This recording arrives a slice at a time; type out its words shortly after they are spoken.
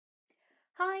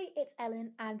Hi, it's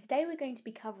Ellen, and today we're going to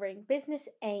be covering business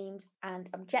aims and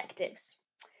objectives.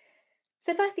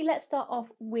 So, firstly, let's start off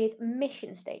with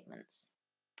mission statements.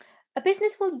 A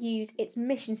business will use its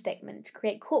mission statement to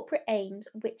create corporate aims,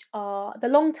 which are the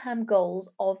long term goals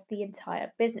of the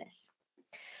entire business.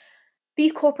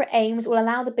 These corporate aims will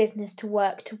allow the business to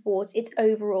work towards its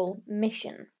overall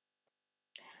mission.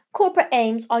 Corporate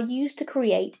aims are used to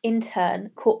create, in turn,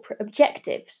 corporate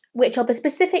objectives, which are the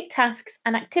specific tasks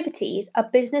and activities a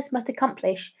business must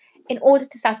accomplish in order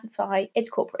to satisfy its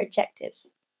corporate objectives.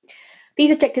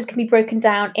 These objectives can be broken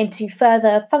down into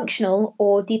further functional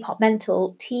or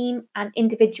departmental, team, and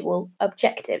individual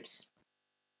objectives.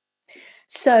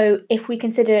 So, if we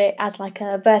consider it as like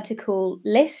a vertical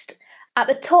list, at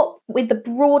the top with the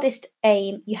broadest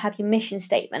aim, you have your mission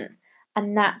statement,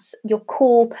 and that's your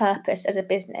core purpose as a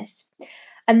business.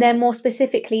 And then, more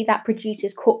specifically, that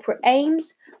produces corporate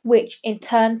aims, which in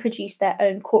turn produce their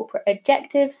own corporate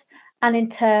objectives. And in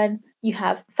turn, you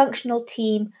have functional,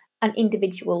 team, and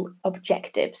individual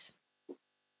objectives.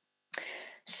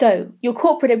 So, your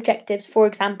corporate objectives, for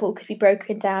example, could be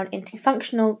broken down into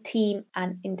functional, team,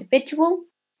 and individual.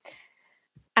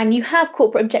 And you have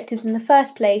corporate objectives in the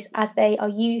first place as they are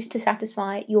used to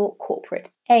satisfy your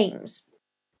corporate aims.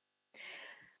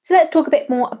 So let's talk a bit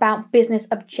more about business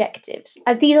objectives,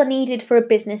 as these are needed for a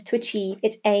business to achieve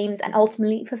its aims and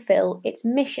ultimately fulfill its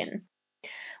mission.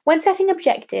 When setting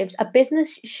objectives, a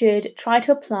business should try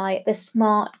to apply the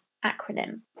SMART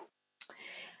acronym.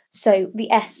 So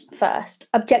the S first,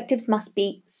 objectives must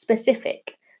be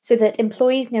specific so that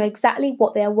employees know exactly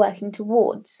what they are working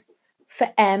towards. For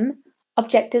M,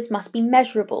 objectives must be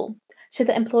measurable so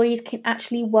that employees can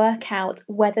actually work out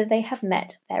whether they have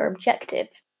met their objective.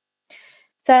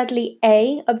 Thirdly,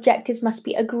 A, objectives must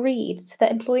be agreed so that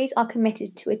employees are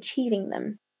committed to achieving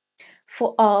them.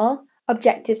 For R,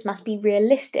 objectives must be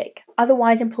realistic,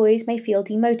 otherwise employees may feel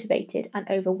demotivated and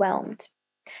overwhelmed.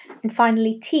 And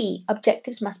finally, T,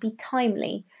 objectives must be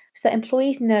timely so that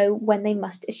employees know when they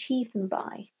must achieve them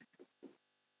by.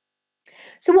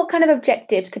 So what kind of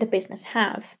objectives could a business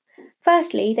have?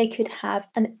 Firstly, they could have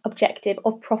an objective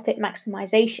of profit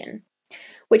maximization,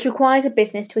 which requires a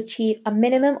business to achieve a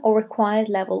minimum or required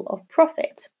level of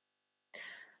profit.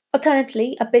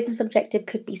 Alternatively, a business objective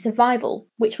could be survival,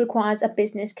 which requires a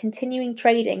business continuing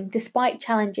trading despite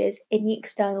challenges in the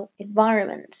external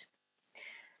environment.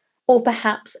 Or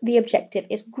perhaps the objective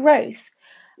is growth,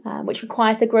 which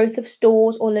requires the growth of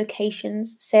stores or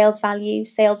locations, sales value,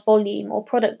 sales volume, or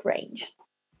product range.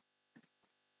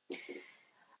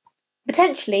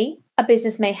 Potentially, a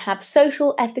business may have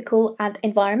social, ethical, and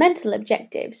environmental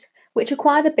objectives, which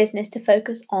require the business to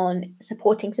focus on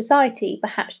supporting society,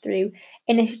 perhaps through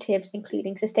initiatives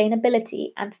including sustainability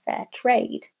and fair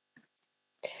trade.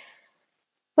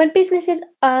 When business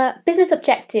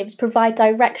objectives provide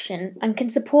direction and can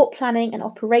support planning and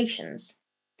operations.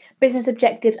 Business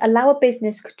objectives allow a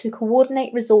business to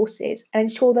coordinate resources and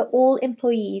ensure that all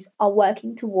employees are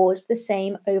working towards the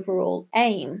same overall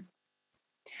aim.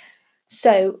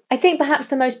 So, I think perhaps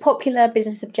the most popular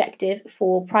business objective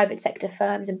for private sector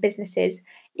firms and businesses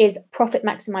is profit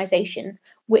maximization,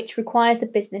 which requires the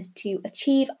business to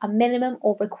achieve a minimum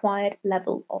or required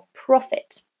level of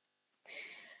profit.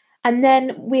 And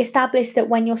then we established that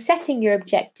when you're setting your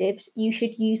objectives, you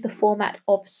should use the format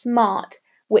of SMART,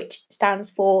 which stands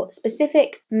for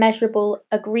specific, measurable,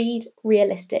 agreed,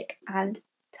 realistic, and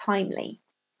timely.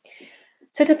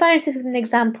 So to finish this with an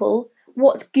example,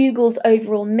 what's Google's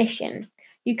overall mission?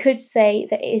 You could say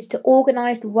that it is to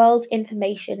organize the world's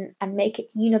information and make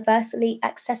it universally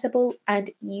accessible and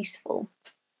useful.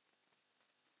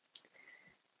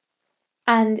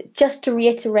 And just to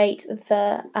reiterate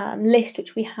the list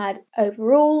which we had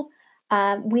overall,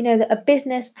 we know that a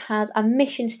business has a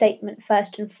mission statement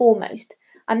first and foremost,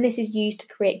 and this is used to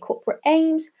create corporate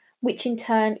aims, which in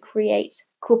turn creates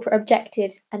corporate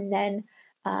objectives and then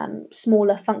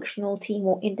smaller functional team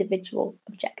or individual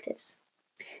objectives.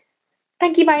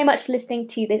 Thank you very much for listening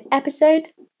to this episode.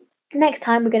 Next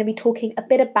time, we're going to be talking a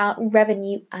bit about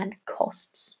revenue and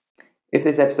costs. If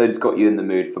this episode has got you in the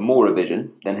mood for more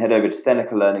revision, then head over to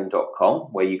senecalearning.com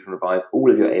where you can revise all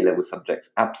of your A-level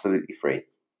subjects absolutely free.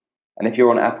 And if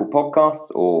you're on Apple Podcasts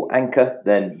or Anchor,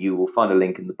 then you will find a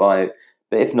link in the bio.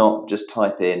 But if not, just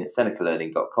type in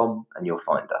senecalearning.com and you'll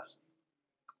find us.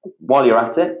 While you're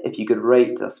at it, if you could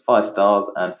rate us 5 stars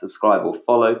and subscribe or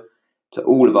follow to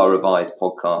all of our revised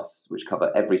podcasts, which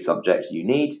cover every subject you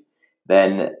need,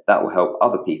 then that will help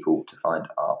other people to find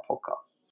our podcasts.